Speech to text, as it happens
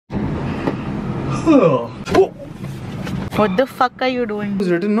What the fuck are you doing? It was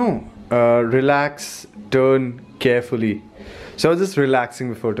written no. Relax, turn carefully. So I was just relaxing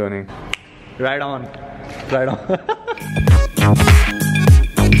before turning. Right on. Right on.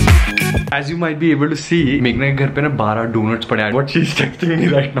 As you might be able to see, मेघना के घर पे ना 12 donuts पड़े हैं. What she's texting me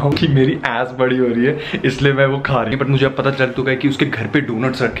right now कि मेरी ass बड़ी हो रही है, इसलिए मैं वो खा रही हूँ. But मुझे अब पता चल चुका है कि उसके घर पे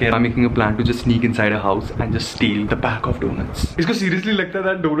डोनट्स रखे हैं. I'm making a plan to just sneak inside her house and just steal the pack of donuts. इसको seriously लगता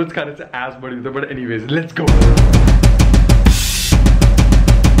था डोनट्स खाने से ass बड़ी होती है. But anyways, let's go.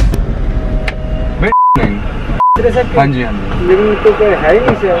 हाँ जी हाँ जी. मेरे तो कोई है ही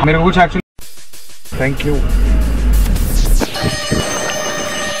नहीं सर. मेरे को कुछ actually. Thank you.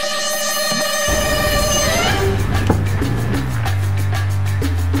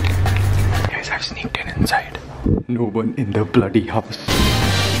 Inside. No one in the bloody house.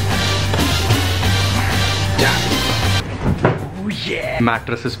 Yeah. Oh yeah.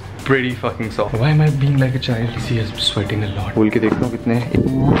 Mattress is pretty fucking soft. Why am I being like a child? He is sweating a lot. खोल के देखता हूँ कितने.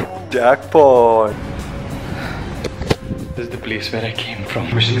 Jackpot. This is the place where I came from.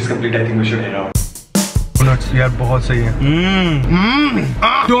 Mission is complete. I think we should head out. Donuts यार बहुत सही है.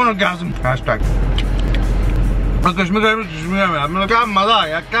 Donutgasm. Hashtag. Kashmir में क्या मजा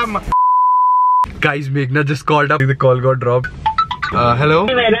आया क्या. Guys, Meghna just called up. The call got dropped. Hello?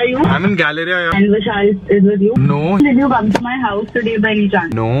 Where are you? I'm in Galleria. Yeah. And Vishal is with you? No. Did you come to my house today by any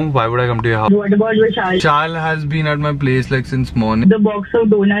chance? No. Why would I come to your house? What about Vishal? Vishal has been at my place like since morning. The box of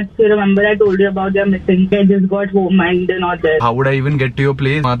donuts, you remember I told you about, they're missing. I just got home and they're not there. How would I even get to your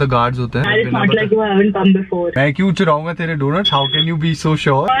place? वहाँ तो guards होते हैं. It's not like you haven't come before. मैं क्यों चुराऊंगा तेरे donuts? How can you be so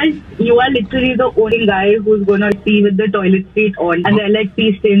sure? Because you are literally the only guy who's gonna see with the toilet seat on. And there are like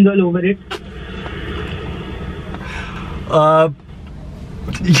pee stains all over it.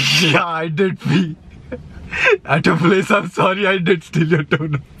 Yeah, I did pee at a place. I'm sorry, I did steal your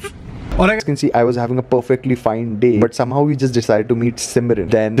donuts. As you can see, I was having a perfectly fine day, but somehow we just decided to meet Simran.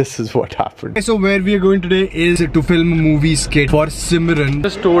 Then this is what happened. So where we are going today is to film a movie skit for Simran.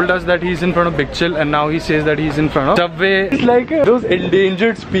 Just told us that he's in front of Big Chill, and now he says that he's in front of Subway. It's like those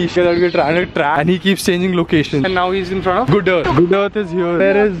endangered species that we're trying to track, and he keeps changing location. And now he's in front of Good Earth. Good Earth is here.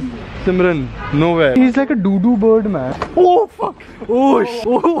 Where is Simran? Nowhere. He's like a doo-doo bird, man. Oh fuck! Oh.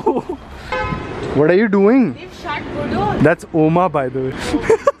 What are you doing? Shut Good Earth. That's Oma, by the way.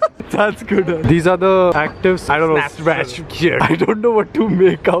 That's good. These are the actives. I don't know. Here. I don't know what to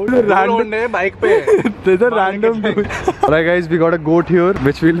make out. Random bike pe. There's a random. Alright, guys, we got a goat here,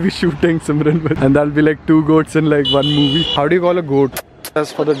 which we'll be shooting Simran with, and that'll be like 2 goats in like one movie. How do you call a goat?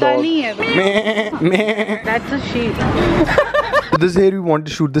 That's for the dog. That's a sheep. This here we want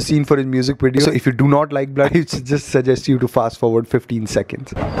to shoot the scene for his music video. So if you do not like blood, I just suggest you to fast forward 15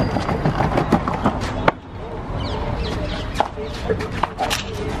 seconds.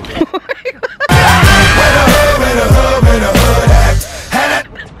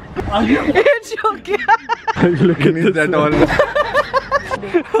 It's okay. Look at that all.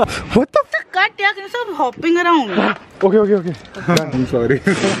 What the fuck? Cut, yeah, can you stop hopping around? Okay. I'm sorry.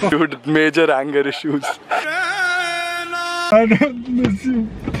 Dude, major anger issues. I don't miss you.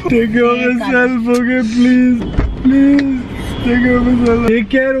 Take care of yourself, okay, please. Take care of yourself. Take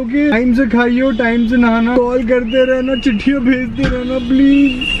care, okay. Time से खाइयो, time से नहाना. Call करते रहना, चिट्ठियाँ भेजते रहना,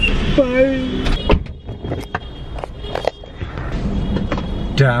 please. Bye.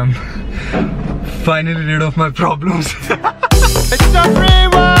 Damn. Finally rid of my problems. It's a free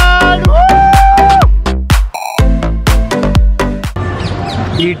one!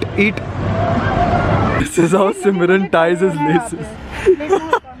 Eat. This is how Simran ties his laces.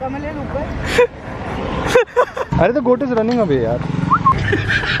 Arey, the goat is running away, yaar.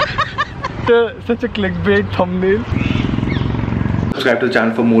 Such a clickbait thumbnail. Subscribe to the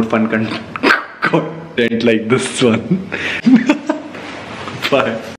channel for more fun content like this one. Bye.